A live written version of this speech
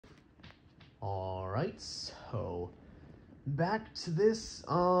Alright, so back to this,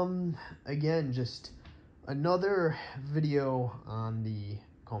 again, just another video on the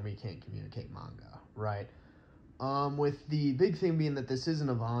Komi Can't Communicate manga, right? With the big thing being that this isn't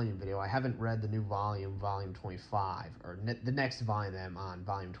a volume video. I haven't read the new volume, volume 25, or the next volume that I'm on,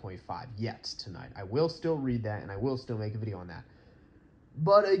 volume 25, yet tonight. I will still read that, and I will still make a video on that.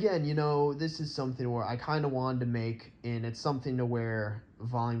 But again, you know, this is something where I kind of wanted to make, and it's something to where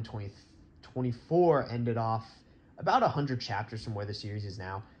volume 24 ended off about 100 chapters from where the series is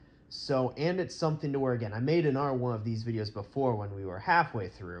now. So, and it's something to where, again, I made another one of these videos before when we were halfway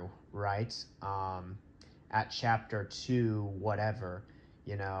through, right? At chapter 2, whatever,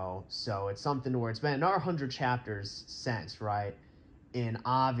 you know. So it's something to where it's been another 100 chapters since, right? And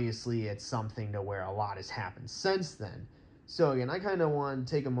obviously it's something to where a lot has happened since then. So again, I kind of want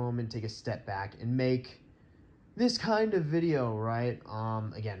to take a moment, take a step back, and make this kind of video, right?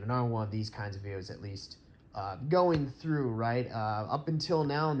 Again, another one of these kinds of videos at least, going through, right? Up until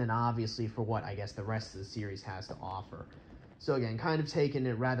now, and then obviously for what I guess the rest of the series has to offer. So again, kind of taking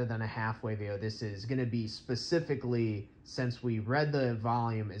it rather than a halfway video, this is going to be specifically since we read the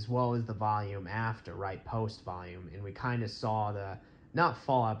volume as well as the volume after, right? Post-volume, and we kind of saw the, not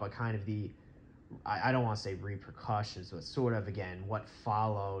fallout, but kind of the, I don't want to say repercussions, but sort of, again, what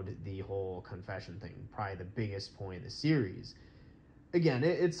followed the whole confession thing, probably the biggest point of the series. Again,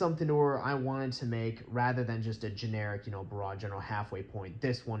 it's something where I wanted to make, rather than just a generic, you know, broad, general halfway point,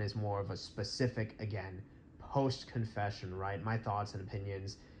 this one is more of a specific, again, post-confession, right? My thoughts and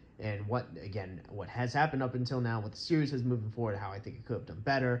opinions, and what, again, what has happened up until now, what the series is moving forward, how I think it could have done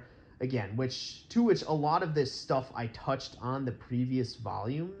better. Again, which a lot of this stuff I touched on the previous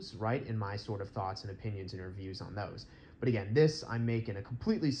volumes, right, in my sort of thoughts and opinions and reviews on those. But again, this I'm making a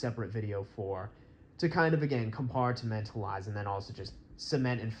completely separate video for, to kind of, again, compartmentalize and then also just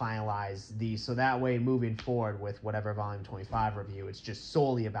cement and finalize these, so that way moving forward with whatever volume 25 review, it's just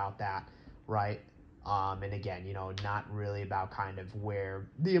solely about that, right? And again, you know, not really about kind of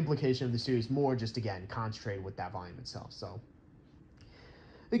where the implication of the series, more just, again, concentrated with that volume itself. So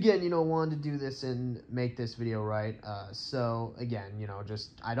again, you know, wanted to do this and make this video, right? So again, you know,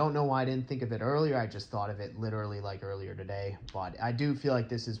 just, I don't know why I didn't think of it earlier. I just thought of it literally like earlier today, but I do feel like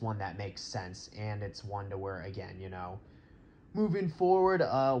this is one that makes sense, and it's one to where, again, you know, moving forward,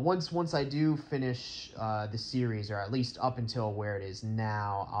 once I do finish the series, or at least up until where it is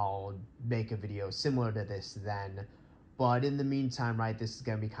now, I'll make a video similar to this then. But in the meantime, right, this is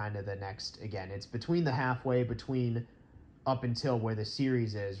going to be kind of the next, again, it's between the halfway, between up until where the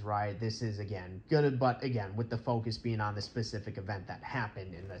series is, right? This is, again, gonna, but again, with the focus being on the specific event that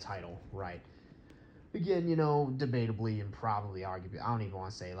happened in the title, right? Again, you know, debatably and probably arguably, I don't even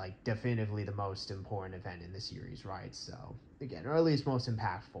want to say, like, definitively the most important event in the series, right? So, again, or at least most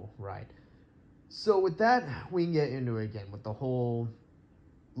impactful, right? So with that, we can get into it again with the whole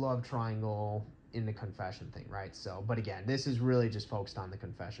love triangle in the confession thing, right? So, but again, this is really just focused on the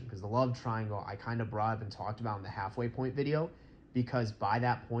confession, because the love triangle I kind of brought up and talked about in the halfway point video, because by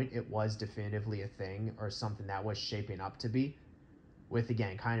that point it was definitively a thing, or something that was shaping up to be, with,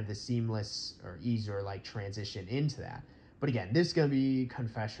 again, kind of the seamless or easier, like, transition into that. But again, this is going to be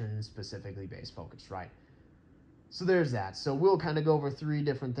confession specifically based focus, right? So there's that. So we'll kind of go over 3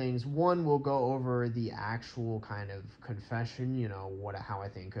 different things. One, we'll go over the actual kind of confession, you know, how I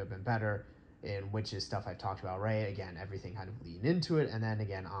think could have been better, and which is stuff I've talked about, right? Again, everything kind of leading into it, and then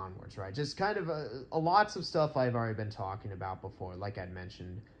again onwards, right? Just kind of lots of stuff I've already been talking about before, like I'd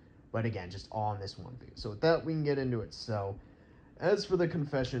mentioned, but again, just all in this one video. So with that, we can get into it. So as for the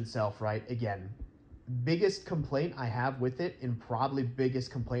confession itself, right, again, biggest complaint I have with it, and probably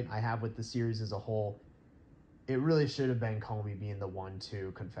biggest complaint I have with the series as a whole, it really should have been Komi being the one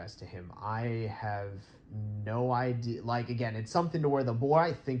to confess to him. I have no idea. Like, again, it's something to where the more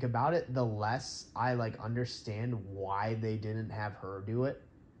I think about it, the less I, like, understand why they didn't have her do it,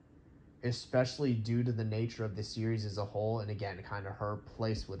 especially due to the nature of the series as a whole, and again, kind of her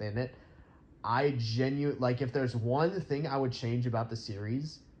place within it. I genuinely, like, if there's one thing I would change about the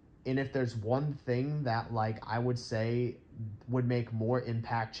series, and if there's one thing that, like, I would say would make more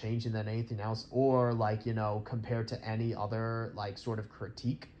impact changing than anything else, or, like, you know, compared to any other, like, sort of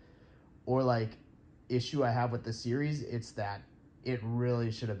critique or, like, issue I have with the series, it's that it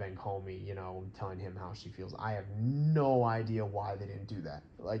really should have been Komi, you know, telling him how she feels. I have no idea why they didn't do that.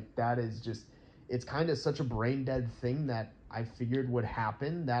 Like, that is just, it's kind of such a brain dead thing that I figured would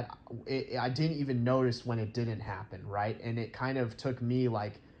happen, that I didn't even notice when it didn't happen, right? And it kind of took me,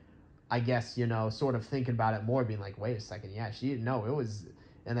 like, I guess, you know, sort of thinking about it more, being like, wait a second, yeah, she didn't know, it was,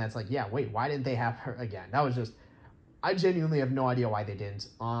 and that's like, yeah, wait, why didn't they have her again? That was just, I genuinely have no idea why they didn't.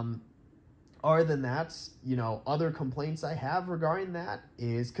 other than that, other complaints I have regarding that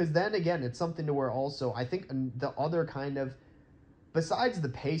is because then again, it's something to where also I think the other kind of, besides the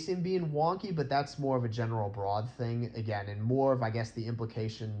pacing being wonky, but that's more of a general broad thing again, and more of I guess the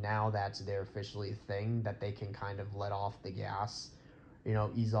implication now that they're officially a thing that they can kind of let off the gas,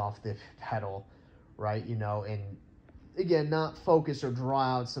 ease off the pedal, right? And again, not focus or draw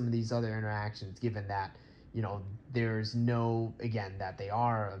out some of these other interactions, given that there's no, again, that they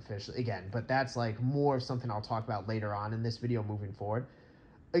are officially, again, but that's like more of something I'll talk about later on in this video moving forward.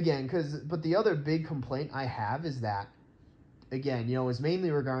 Again, but the other big complaint I have is that, again, is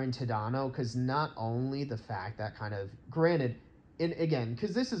mainly regarding Tadano, because not only the fact that kind of, granted, and again,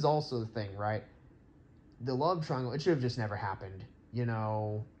 because this is also the thing, right? The love triangle, it should have just never happened,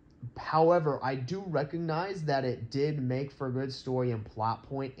 However, I do recognize that it did make for a good story and plot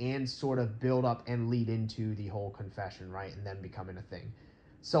point and sort of build up and lead into the whole confession, right? And then becoming a thing.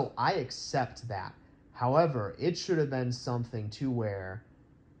 So I accept that. However, it should have been something to where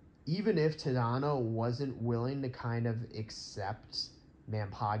even if Tadano wasn't willing to kind of accept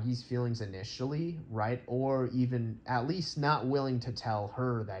Mampagi's feelings initially, right? Or even at least not willing to tell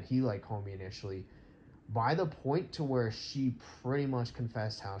her that he liked Komi initially, by the point to where she pretty much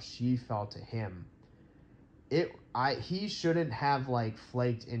confessed how she felt to him, he shouldn't have like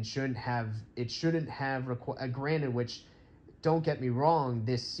flaked and shouldn't have granted, which, don't get me wrong,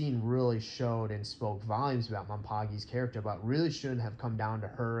 this scene really showed and spoke volumes about Mampagi's character, but really shouldn't have come down to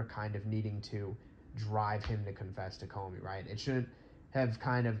her kind of needing to drive him to confess to Komi, right? It shouldn't have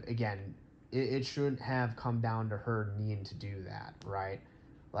kind of, again, it shouldn't have come down to her needing to do that, right?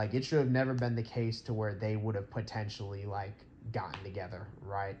 Like, it should have never been the case to where they would have potentially, like, gotten together,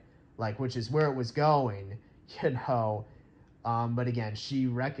 right? Like, which is where it was going, But again, she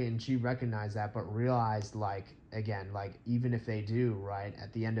recognized that, but realized, like, again, like, even if they do, right,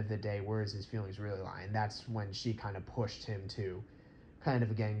 at the end of the day, where is his feelings really lie? And that's when she kind of pushed him to kind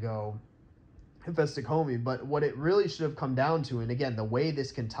of, again, go confess to Komi. But what it really should have come down to, and again, the way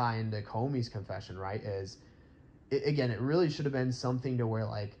this can tie into Komi's confession, right, is, it really should have been something to where,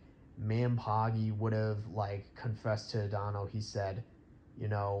 like, Mampagi would have, like, confessed to Adano. He said,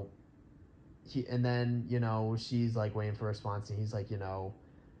 and then, she's, like, waiting for a response, and he's like,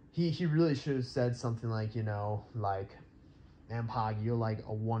 he really should have said something like, like, Mampagi, you're, like,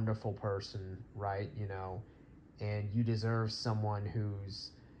 a wonderful person, right, and you deserve someone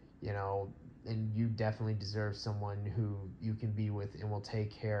who's, and you definitely deserve someone who you can be with and will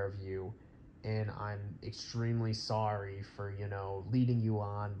take care of you. And I'm extremely sorry for, leading you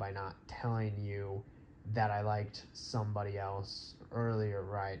on by not telling you that I liked somebody else earlier,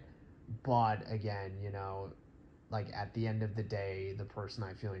 right? But again, like, at the end of the day, the person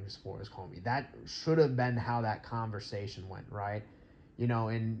I'm feeling for is Komi. That should have been how that conversation went, right?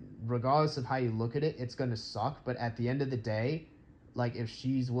 And regardless of how you look at it, it's going to suck. But at the end of the day, like, if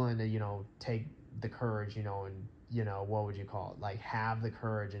she's willing to, take the courage, and, what would you call it? Like, have the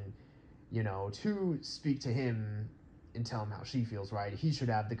courage and, to speak to him and tell him how she feels, right? He should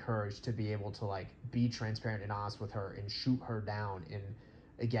have the courage to be able to, like, be transparent and honest with her and shoot her down and,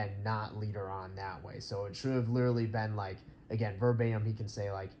 again, not lead her on that way. So it should have literally been, like, again, verbatim, he can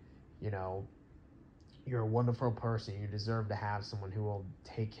say, like, you're a wonderful person. You deserve to have someone who will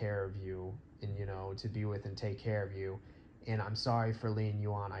take care of you and, to be with and take care of you. And I'm sorry for leading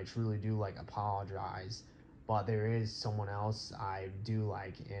you on. I truly do, like, apologize. But there is someone else I do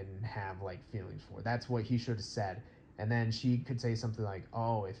like and have, like, feelings for. That's what he should have said. And then she could say something like,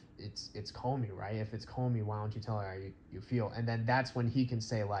 oh, if it's Komi, right? If it's Komi, why don't you tell her how you feel? And then that's when he can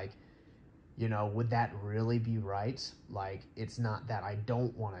say, like, would that really be right? Like, it's not that I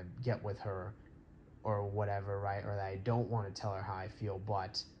don't want to get with her or whatever, right? Or that I don't want to tell her how I feel,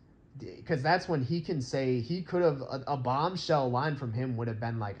 but because that's when he can say, he could have, a bombshell line from him would have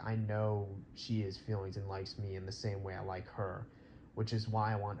been like, I know she has feelings and likes me in the same way I like her, which is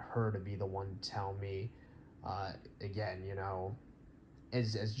why I want her to be the one to tell me, again,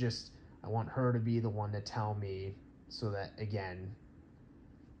 as just, I want her to be the one to tell me, so that, again,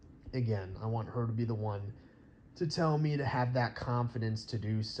 I want her to be the one to tell me, to have that confidence to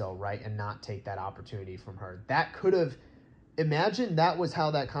do so, right, and not take that opportunity from her. That could have, imagine that was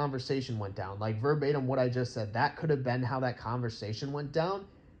how that conversation went down. Like, verbatim what I just said, that could have been how that conversation went down.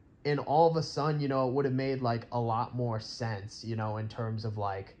 And all of a sudden, it would have made, like, a lot more sense, in terms of,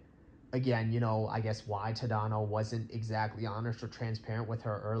 like, again, I guess why Tadano wasn't exactly honest or transparent with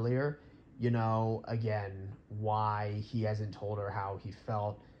her earlier. Again, why he hasn't told her how he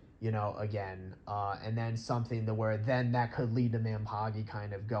felt, again. And then something to where then that could lead to Mampagi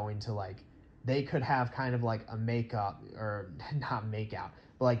kind of going to, like, they could have kind of like a makeup, or not make out,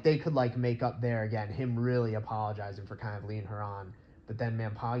 But, like, they could, like, make up there, again, him really apologizing for kind of leading her on. But then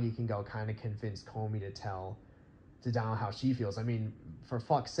Mampagi can go kind of convince Komi to tell Tadano how she feels. I mean, for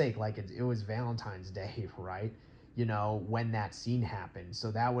fuck's sake, like, it was Valentine's Day, right? You know, when that scene happened. So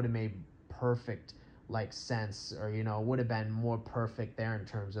that would have made perfect, like, sense, or, you know, would have been more perfect there in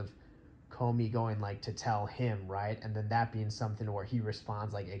terms of Komi going, like, to tell him, right? And then that being something where he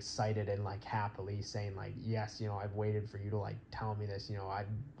responds, like, excited and, like, happily saying, like, yes, you know, I've waited for you to, like, tell me this, you know, I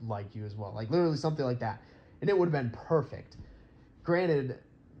like you as well. Like, literally something like that. And it would have been perfect. Granted,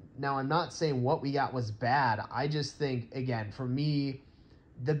 now I'm not saying what we got was bad. I just think, again, for me,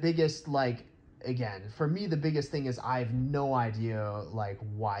 the biggest, like, again, for me, the biggest thing is I have no idea, like,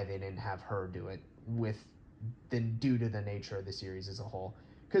 why they didn't have her do it due to the nature of the series as a whole.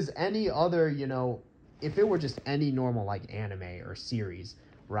 Because any other, you know, if it were just any normal, like, anime or series,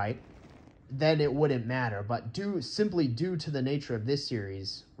 right, then it wouldn't matter. But simply due to the nature of this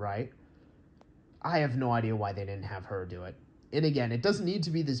series, right, I have no idea why they didn't have her do it. And again, it doesn't need to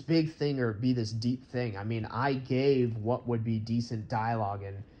be this big thing or be this deep thing. I mean, I gave what would be decent dialogue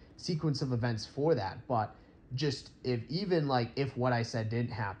and sequence of events for that. But just if what I said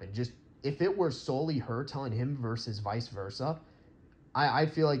didn't happen, just if it were solely her telling him versus vice versa, I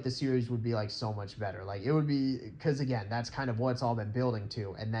feel like the series would be, like, so much better. Like, it would be, because, again, that's kind of what it's all been building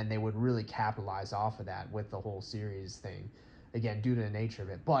to, and then they would really capitalize off of that with the whole series thing, again, due to the nature of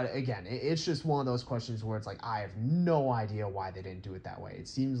it. But, again, it's just one of those questions where it's like, I have no idea why they didn't do it that way. It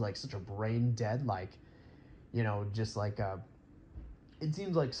seems like such a brain-dead, like, you know, just like it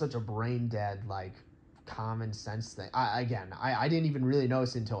seems like such a brain-dead, like, common sense thing. I didn't even really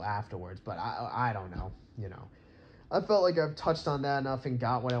notice until afterwards, but I don't know, you know. I felt like I've touched on that enough and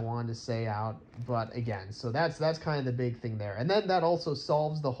got what I wanted to say out. But again, so that's kind of the big thing there. And then that also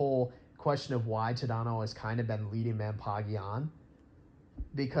solves the whole question of why Tadano has kind of been leading Mampagi on.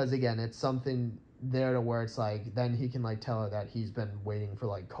 Because again, it's something there to where it's like, then he can, like, tell her that he's been waiting for,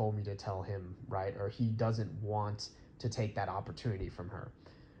 like, Komi to tell him, right? Or he doesn't want to take that opportunity from her.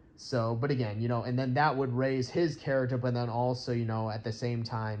 So, but again, you know, and then that would raise his character, but then also, you know, at the same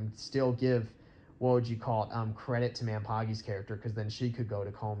time, still give, what would you call it, credit to Mampagi's character, because then she could go to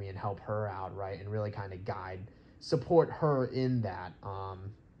Komi and help her out, right, and really kind of support her in that,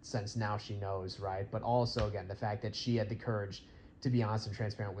 since now she knows, right, but also, again, the fact that she had the courage to be honest and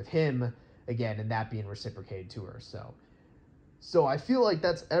transparent with him, again, and that being reciprocated to her, so I feel like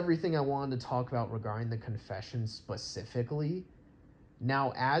that's everything I wanted to talk about regarding the confession specifically.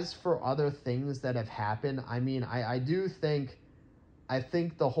 Now, as for other things that have happened, I mean, I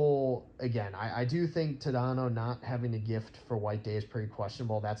think the whole, again, I do think Tadano not having a gift for White Day is pretty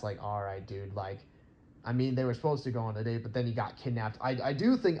questionable. That's like, all right, dude, like, I mean, they were supposed to go on a date, but then he got kidnapped. I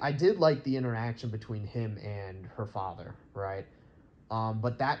do think, I did like the interaction between him and her father, right?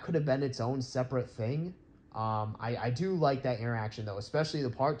 But that could have been its own separate thing. I do like that interaction, though, especially the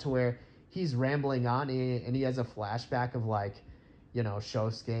part to where he's rambling on and he has a flashback of, like, you know,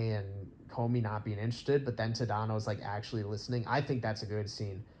 Shosuke and Komi not being interested, but then Tadano's, like, actually listening. I think that's a good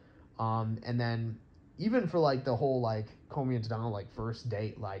scene. And then even for, like, the whole, like, Komi and Tadano, like, first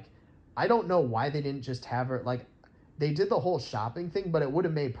date, like, I don't know why they didn't just have her, like, they did the whole shopping thing, but it would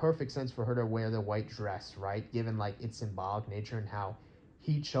have made perfect sense for her to wear the white dress, right? Given, like, its symbolic nature and how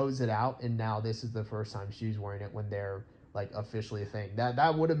he chose it out, and now this is the first time she's wearing it when they're, like, officially a thing.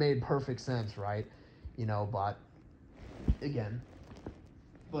 That would have made perfect sense, right? You know, but again,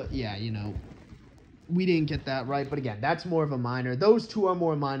 but yeah, you know, we didn't get that right. But again, that's more of a minor. Those two are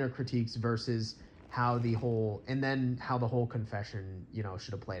more minor critiques versus how the whole confession, you know,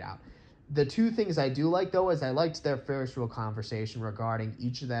 should have played out. The two things I do like, though, is I liked their Ferris wheel conversation regarding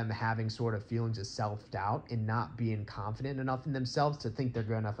each of them having sort of feelings of self-doubt and not being confident enough in themselves to think they're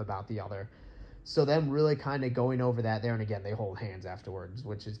good enough about the other. So them really kind of going over that there, and again, they hold hands afterwards,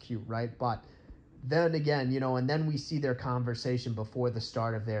 which is cute, right? But then again, you know, and then we see their conversation before the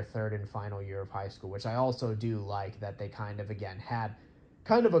start of their third and final year of high school, which I also do like, that they kind of, again, had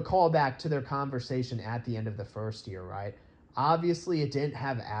kind of a callback to their conversation at the end of the first year, right? Obviously, it didn't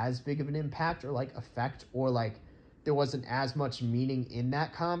have as big of an impact or, like, effect, or, like, there wasn't as much meaning in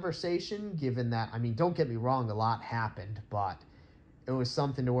that conversation, given that, I mean, don't get me wrong, a lot happened, but it was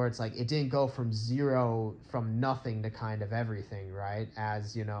something to where it's like, it didn't go from nothing to kind of everything, right?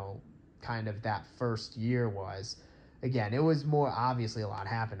 As, you know, kind of that first year was. Again, it was more, obviously a lot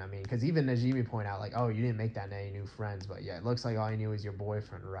happened. I mean, because even Najimi pointed out, like, oh, you didn't make that many new friends, but yeah, it looks like all you knew was your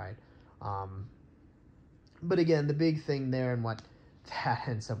boyfriend, right? But again, the big thing there and what that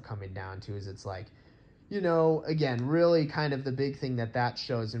ends up coming down to is it's like, again, really kind of the big thing that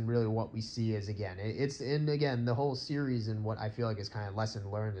shows, and really what we see is, again, it's in, again, the whole series, and what I feel like is kind of lesson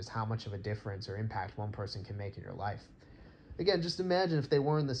learned is how much of a difference or impact one person can make in your life. Again, just imagine if they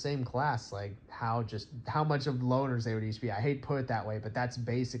were in the same class, like how much of loners they would each be. I hate to put it that way, but that's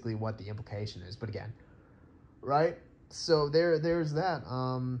basically what the implication is. But again, right? So there's that.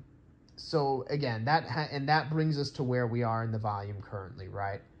 So again, that brings us to where we are in the volume currently,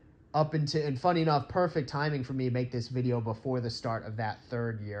 right? And funny enough, perfect timing for me to make this video before the start of that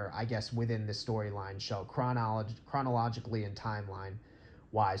third year, I guess, within the storyline show, chronologically and timeline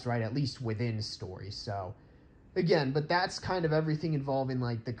wise, right? At least within story. So again, but that's kind of everything involving,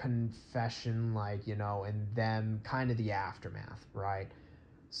 like, the confession, like, and then kind of the aftermath, right?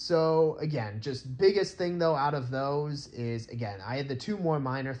 So again, just biggest thing though out of those is, again, I had the two more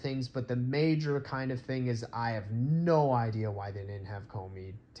minor things, but the major kind of thing is I have no idea why they didn't have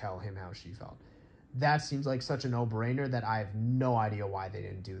Komi tell him how she felt. That seems like such a no-brainer that I have no idea why they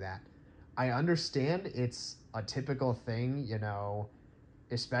didn't do that. I understand it's a typical thing,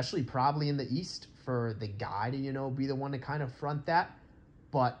 especially probably in the East, for the guy to, be the one to kind of front that.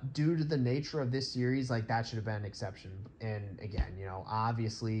 But due to the nature of this series, like, that should have been an exception. And again,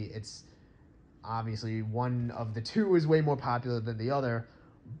 obviously one of the two is way more popular than the other.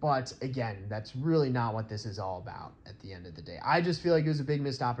 But again, that's really not what this is all about at the end of the day. I just feel like it was a big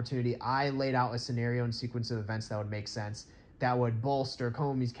missed opportunity. I laid out a scenario and sequence of events that would make sense, that would bolster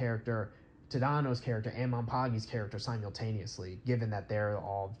Komi's character, Tadano's character, and Monpagi's character simultaneously, given that they're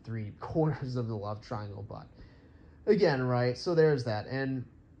all three corners of the love triangle. But again, right, so there's that. And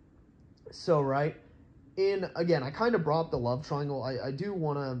so, right, again, I kind of brought up the love triangle. I do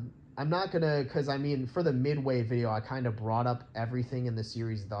want to, I'm not going to, because, I mean, for the midway video, I kind of brought up everything in the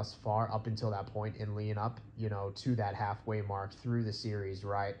series thus far up until that point and leading up, to that halfway mark through the series,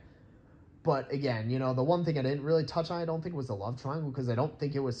 right? But again, the one thing I didn't really touch on, I don't think, was the love triangle, because I don't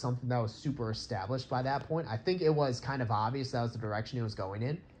think it was something that was super established by that point. I think it was kind of obvious that was the direction it was going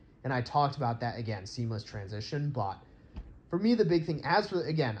in. And I talked about that, again, seamless transition. But for me, the big thing,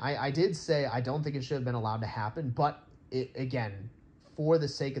 again, I did say I don't think it should have been allowed to happen. But, again, for the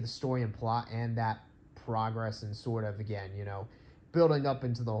sake of the story and plot and that progress and sort of, again, building up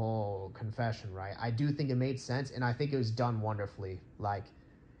into the whole confession, right? I do think it made sense, and I think it was done wonderfully, like,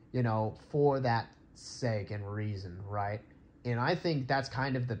 for that sake and reason, right? And I think that's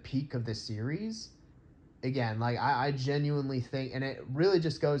kind of the peak of the series. Again, like, I genuinely think, and it really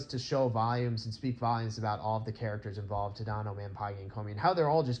just goes to show volumes and speak volumes about all of the characters involved, Tadano, Monpagi, and Komi, and how they're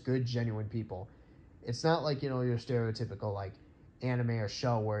all just good, genuine people. It's not like, your stereotypical, like, anime or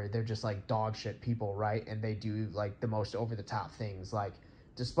show where they're just, like, dog shit people, right? And they do, like, the most over-the-top things. Like,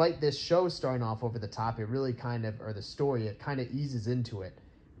 despite this show starting off over the top, it really kind of, or the story, it kind of eases into it.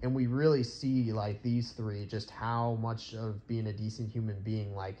 And we really see, like, these three, just how much of being a decent human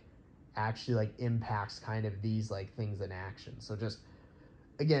being, like, actually, like, impacts kind of these, like, things in action. So just,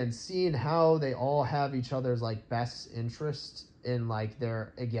 again, seeing how they all have each other's, like, best interests in, like,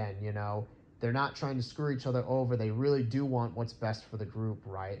 their, again, they're not trying to screw each other over. They really do want what's best for the group,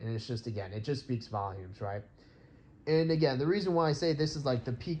 right? And it's just, again, it just speaks volumes, right? And again, the reason why I say this is, like,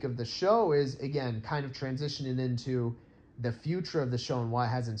 the peak of the show is, again, kind of transitioning into the future of the show and what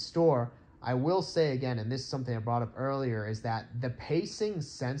it has in store. I will say again, and this is something I brought up earlier, is that the pacing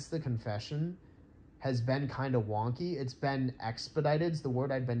since the confession has been kind of wonky. It's been expedited is the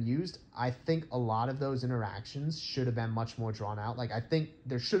word I'd been used. I think a lot of those interactions should have been much more drawn out. Like, I think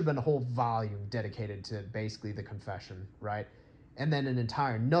there should have been a whole volume dedicated to basically the confession, right? And then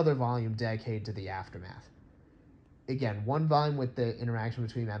another volume dedicated to the aftermath. Again, one volume with the interaction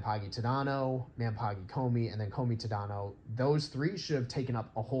between Monpagi Tadano, Monpagi Komi, and then Komi Tadano. Those three should have taken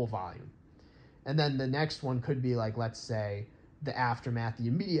up a whole volume. And then the next one could be, like, let's say, the aftermath, the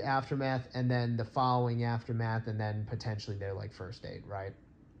immediate aftermath, and then the following aftermath, and then potentially their, like, first date, right?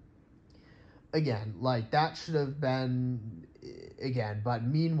 Again, like, that should have been, again, but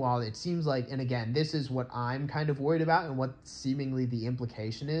meanwhile, it seems like, and again, this is what I'm kind of worried about, and what seemingly the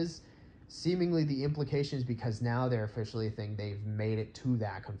implication is. Seemingly the implication is because now they're officially thinking they've made it to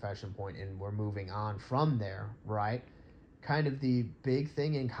that confession point, and we're moving on from there, right? Kind of the big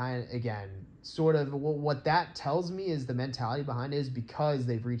thing, and kind of, again, sort of what that tells me is the mentality behind it is because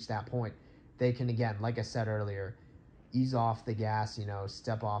they've reached that point, they can, again, like I said earlier, ease off the gas,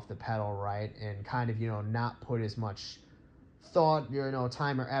 step off the pedal, right? And kind of, not put as much thought,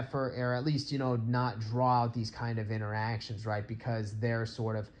 time or effort, or at least, not draw out these kind of interactions, right? Because their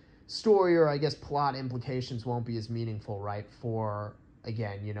sort of story, or I guess plot implications, won't be as meaningful, right? For,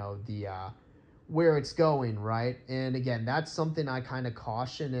 again, the where it's going, right? And again, that's something I kind of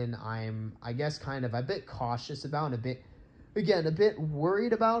caution, and I'm, I guess, kind of a bit cautious about, and a bit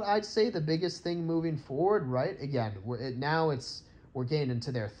worried about. I'd say the biggest thing moving forward, right? Again, we're getting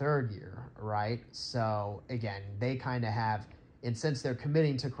into their third year, right? So again, they kind of have, and since they're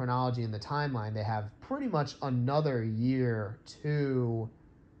committing to chronology in the timeline, they have pretty much another year to,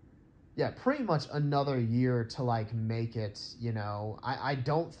 pretty much another year to like make it. I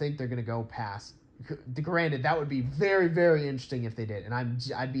don't think they're gonna go past. Granted, that would be very, very interesting if they did, and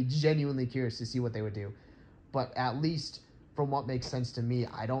I'd be genuinely curious to see what they would do. But at least from what makes sense to me,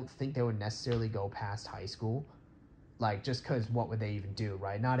 I don't think they would necessarily go past high school. Like, just because what would they even do,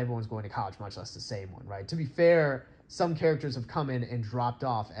 right? Not everyone's going to college, much less the same one, right? To be fair, some characters have come in and dropped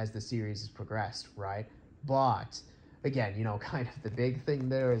off as the series has progressed, right? But, again, kind of the big thing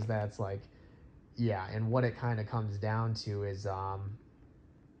there is that's like, and what it kind of comes down to is,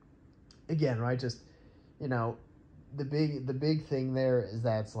 again, right, just, the big thing there is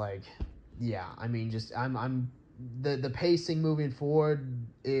that it's like, I mean, just, the pacing moving forward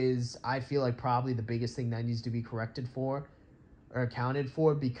is, I feel like, probably the biggest thing that needs to be corrected for or accounted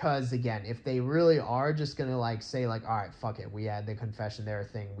for, because again, if they really are just gonna like say like, all right, fuck it, we had the confession there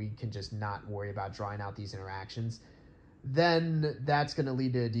thing, we can just not worry about drawing out these interactions, then that's going to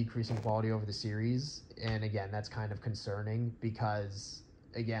lead to a decrease in quality over the series. And again, that's kind of concerning because,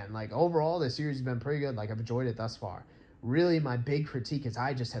 again, like overall, the series has been pretty good. Like, I've enjoyed it thus far. Really, my big critique is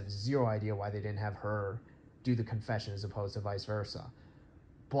I just have zero idea why they didn't have her do the confession as opposed to vice versa.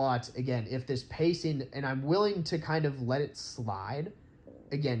 But again, if this pacing, and I'm willing to kind of let it slide,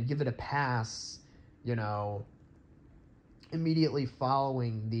 again, give it a pass, immediately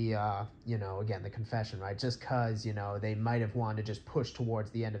following the, again, the confession, right? Just because, they might have wanted to just push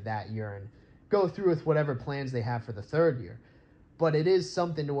towards the end of that year and go through with whatever plans they have for the third year. But it is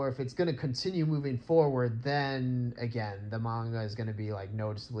something to where if it's going to continue moving forward, then, again, the manga is going to be, like,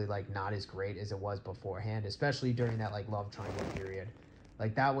 noticeably, like, not as great as it was beforehand, especially during that, like, love triangle period.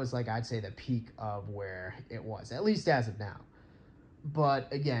 Like, that was, like, I'd say the peak of where it was, at least as of now. But,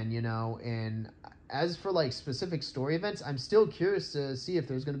 again, and as for, like, specific story events, I'm still curious to see if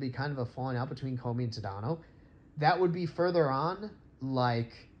there's going to be kind of a falling out between Komi and Tadano. That would be further on,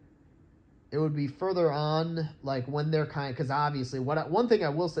 like, it would be further on, like, when they're kind of, because obviously, one thing I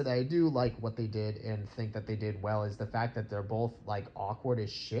will say that I do like what they did and think that they did well is the fact that they're both, like, awkward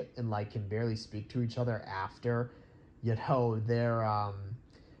as shit and, like, can barely speak to each other after,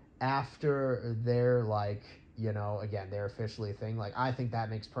 after they're, like, again, they're officially a thing. Like, I think that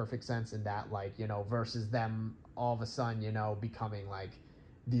makes perfect sense in that, like, versus them all of a sudden, becoming, like,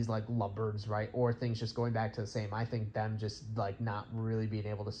 these, like, lovebirds, right? Or things just going back to the same. I think them just, like, not really being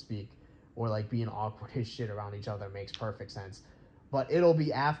able to speak or, like, being awkward as shit around each other makes perfect sense. But it'll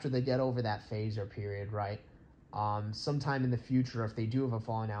be after they get over that phase or period, right? Sometime in the future, if they do have a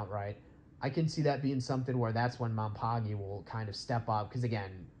falling out, right, I can see that being something where that's when Mampagi will kind of step up. Because,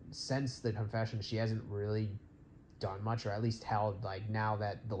 again, since the confession, she hasn't really done much, or at least held, like, now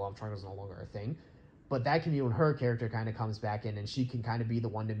that the love triangle is no longer a thing. But that can be when her character kind of comes back in and she can kind of be the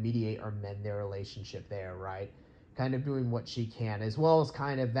one to mediate or mend their relationship there, right? Kind of doing what she can, as well as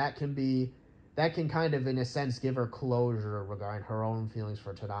kind of that can kind of, in a sense, give her closure regarding her own feelings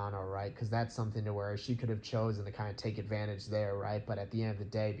for Tadano, right? Because that's something to where she could have chosen to kind of take advantage there, right? But at the end of the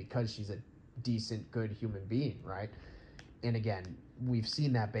day, because she's a decent, good human being, right? And again, we've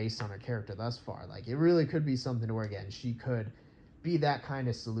seen that based on her character thus far. Like, it really could be something to where, again, she could be that kind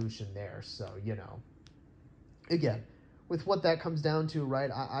of solution there. So, again, with what that comes down to, right,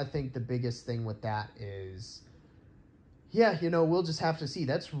 I think the biggest thing with that is, we'll just have to see.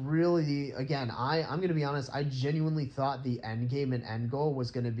 That's really, again, I'm going to be honest, I genuinely thought the end game and end goal was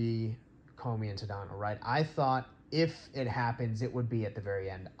going to be Komi and Tadano, right? I thought if it happens, it would be at the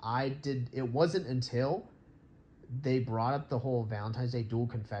very end. It wasn't until they brought up the whole Valentine's Day dual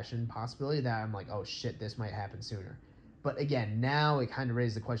confession possibility that I'm like, oh shit, this might happen sooner. But again, now it kind of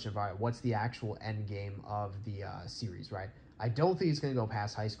raises the question of, all right, what's the actual end game of the series, right? I don't think it's going to go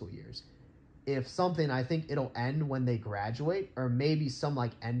past high school years. If something, I think it'll end when they graduate, or maybe some,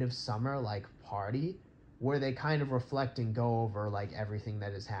 like, end of summer, like, party, where they kind of reflect and go over, like, everything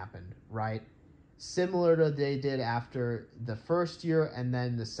that has happened, right? Similar to they did after the first year and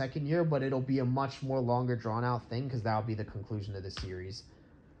then the second year, but it'll be a much more longer drawn out thing because that'll be the conclusion of the series.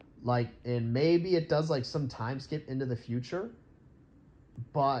 Like, and maybe it does, like, some time skip into the future,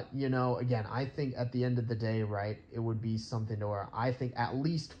 but, again, I think at the end of the day, right, it would be something to where I think at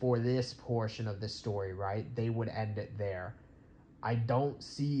least for this portion of the story, right, they would end it there. I don't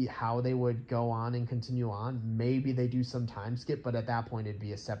see how they would go on and continue on. Maybe they do some time skip, but at that point it'd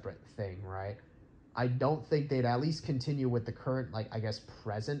be a separate thing, right? I don't think they'd at least continue with the current, like, I guess,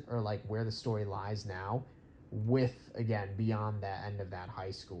 present, or like where the story lies now, with, again, beyond that end of that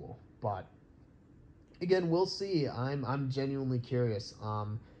high school. But again, we'll see. I'm genuinely curious.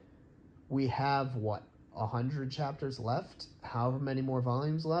 We have what, 100 chapters left, however many more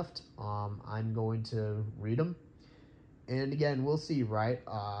volumes left. I'm going to read them, and again, we'll see, right?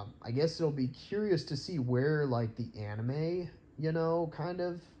 I guess it'll be curious to see where, like, the anime, you know, kind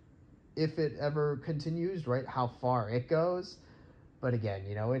of, if it ever continues, right? How far it goes. But again,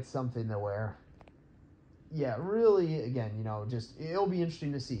 you know, it's something that where, yeah, really, again, you know, just it'll be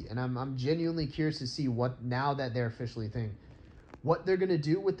interesting to see, and I'm genuinely curious to see what, now that they're officially thing, what they're gonna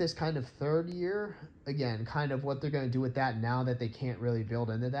do with this kind of third year. Again, kind of what they're gonna do with that now that they can't really build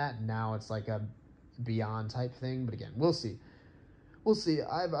into that. Now it's like a beyond type thing. But again, we'll see. We'll see.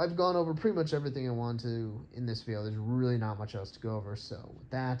 I've gone over pretty much everything I want to in this video. There's really not much else to go over. So with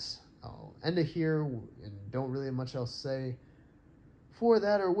that, I'll end it here, and don't really have much else to say for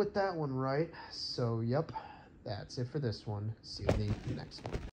that or with that one, right? So, yep, that's it for this one. See you in the next one.